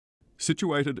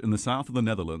Situated in the south of the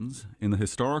Netherlands, in the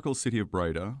historical city of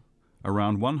Breda,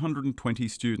 around 120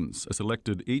 students are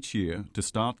selected each year to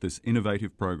start this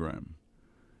innovative program.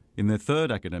 In their third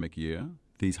academic year,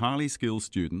 these highly skilled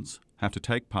students have to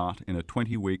take part in a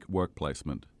 20-week work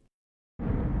placement.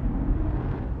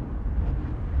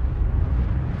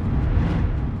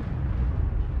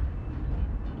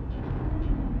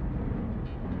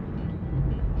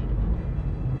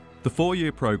 The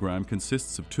four-year program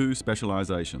consists of two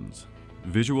specialisations,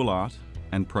 visual art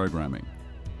and programming.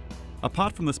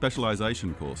 Apart from the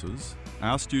specialisation courses,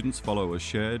 our students follow a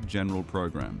shared general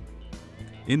program.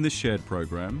 In this shared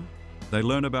program, they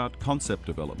learn about concept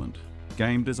development,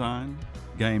 game design,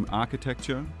 game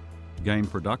architecture, game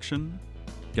production,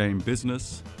 game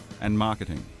business and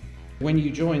marketing. When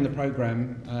you join the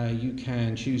program, you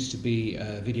can choose to be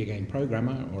a video game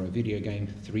programmer or a video game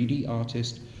 3D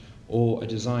artist or a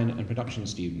design and production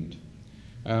student.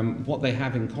 What they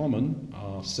have in common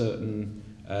are certain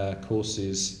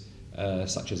courses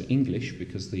such as English,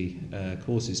 because the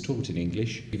course is taught in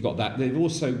English. You've got that. They've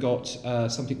also got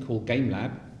something called Game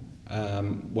Lab,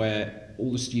 where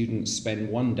all the students spend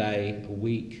one day a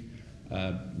week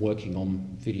working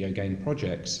on video game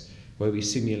projects where we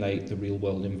simulate the real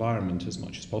world environment as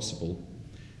much as possible.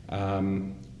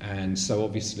 And so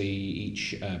obviously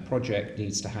each project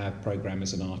needs to have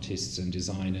programmers and artists and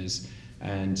designers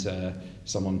and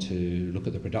someone to look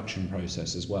at the production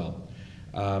process as well.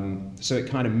 So it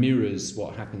kind of mirrors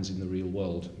what happens in the real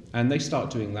world. And they start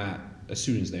doing that as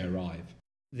soon as they arrive.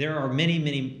 There are many,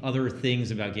 many other things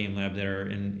about Game Lab that are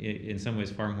in some ways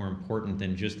far more important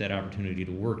than just that opportunity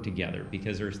to work together,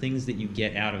 because there's things that you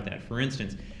get out of that. For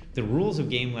instance, the rules of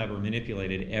Game Lab are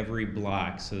manipulated every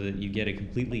block so that you get a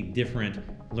completely different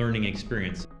learning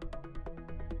experience.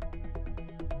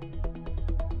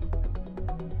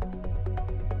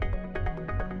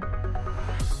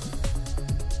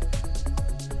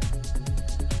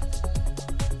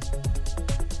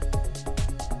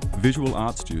 Visual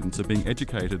art students are being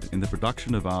educated in the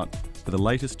production of art for the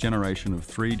latest generation of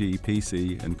 3D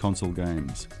PC and console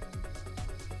games.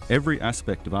 Every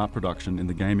aspect of art production in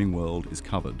the gaming world is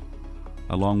covered,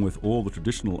 along with all the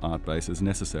traditional art bases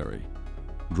necessary: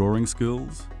 drawing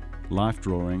skills, life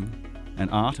drawing,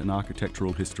 and art and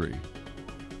architectural history.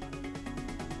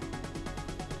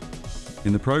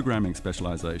 In the programming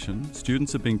specialisation,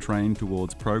 students are being trained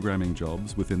towards programming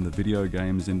jobs within the video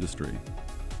games industry.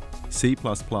 C++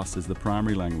 is the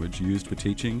primary language used for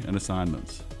teaching and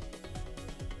assignments.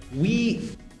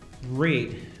 We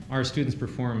rate our students'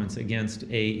 performance against an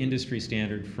industry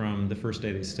standard from the first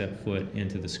day they step foot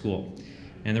into the school.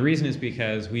 And the reason is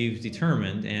because we've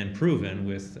determined and proven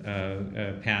with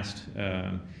past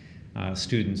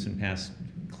students and past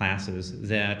classes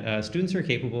that students are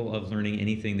capable of learning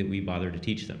anything that we bother to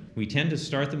teach them. We tend to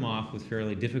start them off with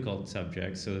fairly difficult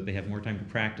subjects so that they have more time to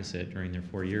practice it during their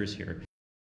 4 years here.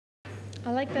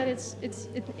 I like that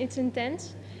it's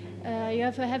intense. You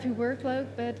have a heavy workload,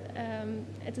 but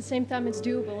at the same time it's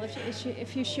doable.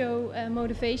 If you show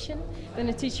motivation, then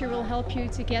the teacher will help you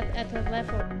to get at that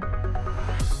level.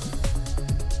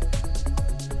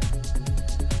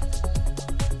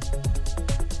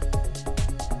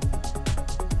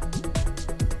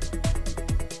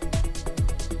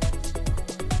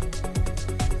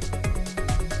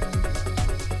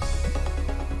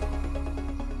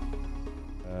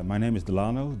 My name is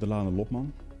Delano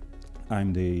Lopman.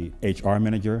 I'm the HR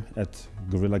manager at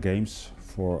Guerrilla Games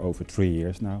for over 3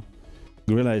 years now.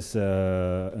 Guerrilla is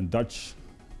a Dutch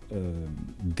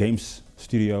games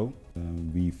studio.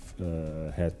 We've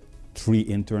had 3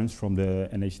 interns from the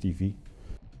NHTV.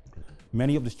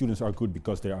 Many of the students are good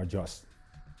because they are just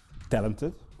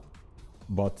talented,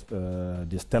 but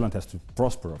this talent has to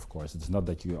prosper, of course. It's not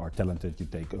that you are talented, you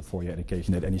take a 4-year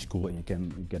education at any school and you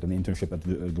can get an internship at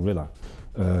Guerrilla.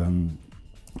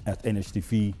 At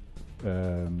NHTV,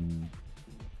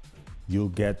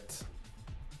 you'll get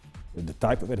the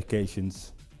type of education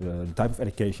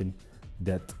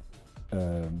that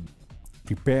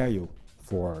prepare you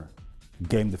for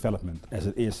game development as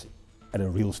it is at a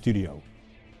real studio.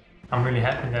 I'm really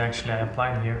happy that actually I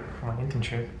applied here for my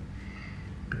internship,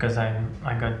 because I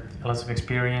got lots of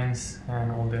experience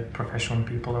and all the professional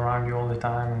people around you all the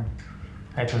time,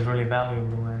 and it was really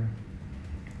valuable.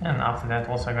 And after that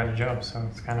also I got a job, so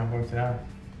it's kind of worked it out.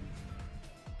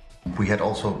 We had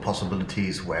also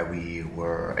possibilities where we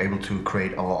were able to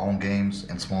create our own games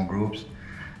in small groups,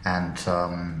 and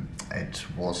it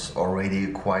was already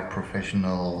a quite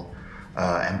professional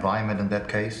environment in that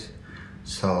case.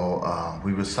 So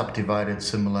we were subdivided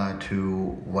similar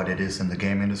to what it is in the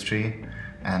game industry,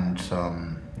 and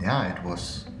yeah, it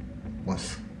was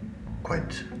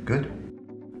quite good.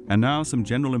 And now some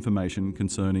general information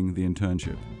concerning the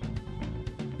internship.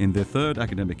 In their third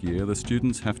academic year, the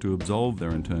students have to absolve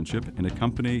their internship in a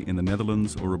company in the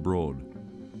Netherlands or abroad.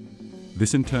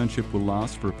 This internship will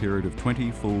last for a period of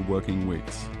 20 full working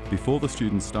weeks. Before the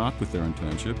students start with their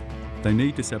internship, they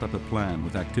need to set up a plan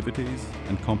with activities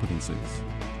and competencies.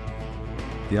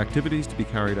 The activities to be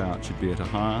carried out should be at a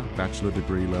higher bachelor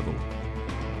degree level.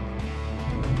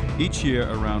 Each year,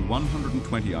 around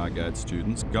 120 IGAD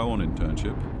students go on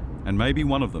internship, and maybe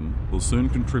one of them will soon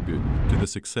contribute to the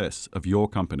success of your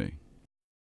company.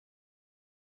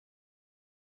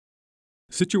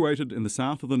 Situated in the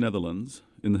south of the Netherlands,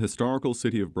 in the historical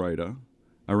city of Breda,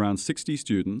 around 60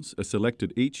 students are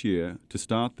selected each year to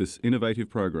start this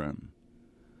innovative program.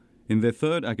 In their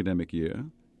third academic year,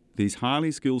 these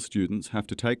highly skilled students have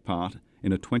to take part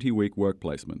in a 20-week work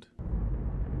placement.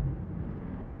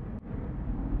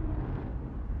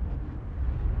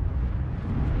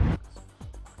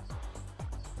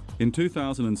 In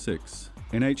 2006,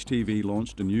 NHTV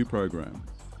launched a new program,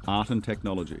 Art and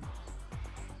Technology.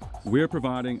 We're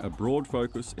providing a broad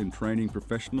focus in training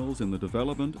professionals in the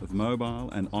development of mobile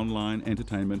and online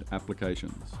entertainment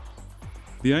applications.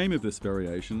 The aim of this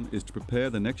variation is to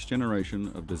prepare the next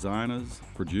generation of designers,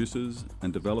 producers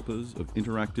and developers of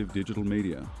interactive digital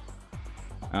media.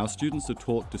 Our students are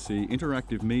taught to see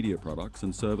interactive media products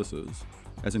and services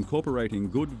as incorporating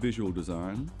good visual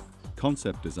design,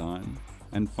 concept design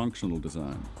and functional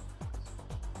design.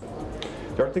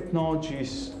 The Art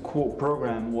Technologies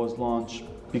program was launched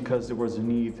because there was a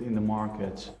need in the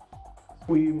market.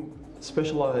 We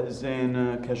specialize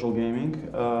in casual gaming.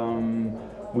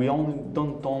 We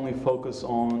don't only focus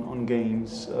on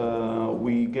games.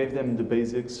 We gave them the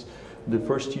basics. The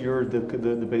first year, the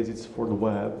basics for the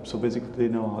web. So basically they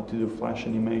know how to do flash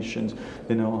animations,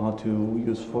 they know how to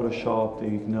use Photoshop, they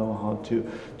know how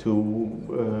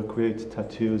to create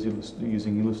tattoos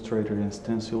using Illustrator and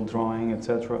stencil drawing,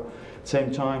 etc. At the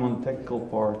same time, on the technical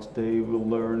part, they will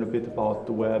learn a bit about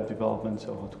the web development,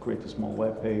 so how to create a small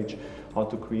web page, how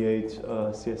to create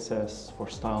CSS for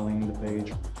styling the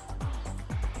page.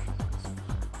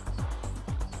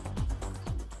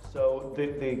 So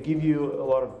they give you a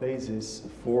lot of basis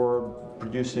for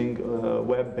producing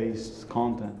web-based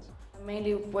content.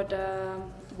 Mainly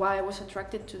why I was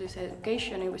attracted to this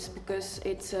education, it was because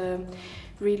it's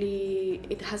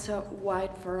it has a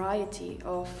wide variety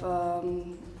of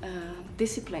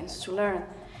disciplines to learn.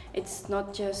 It's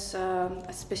not just a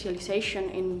specialization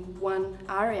in one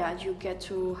area. You get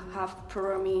to have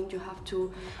programming, you have to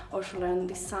also learn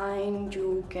design,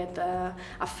 you get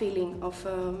a feeling of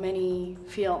many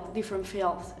different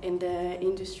fields in the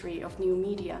industry of new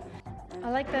media.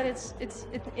 I like that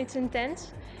it's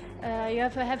intense. You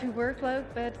have a heavy workload,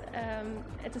 but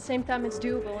at the same time it's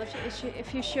doable.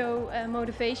 If you show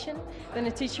motivation, then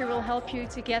a teacher will help you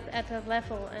to get at that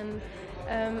level. And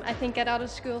I think at other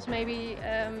schools maybe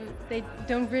they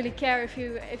don't really care if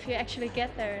you actually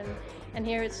get there, and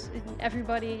here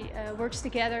everybody works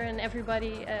together and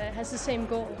everybody has the same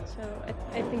goal. So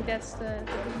I think that's the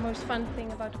most fun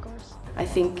thing about the course. I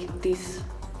think this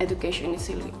education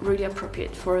is really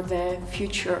appropriate for the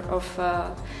future of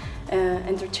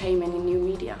entertainment in new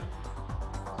media.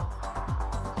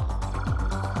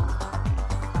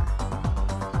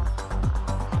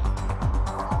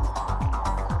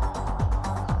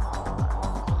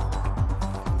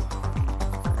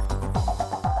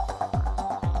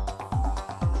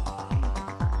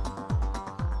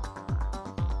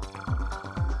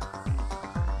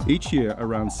 Each year,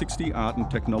 around 60 art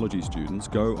and technology students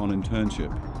go on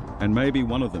internship, and maybe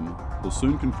one of them will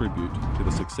soon contribute to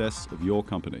the success of your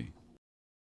company.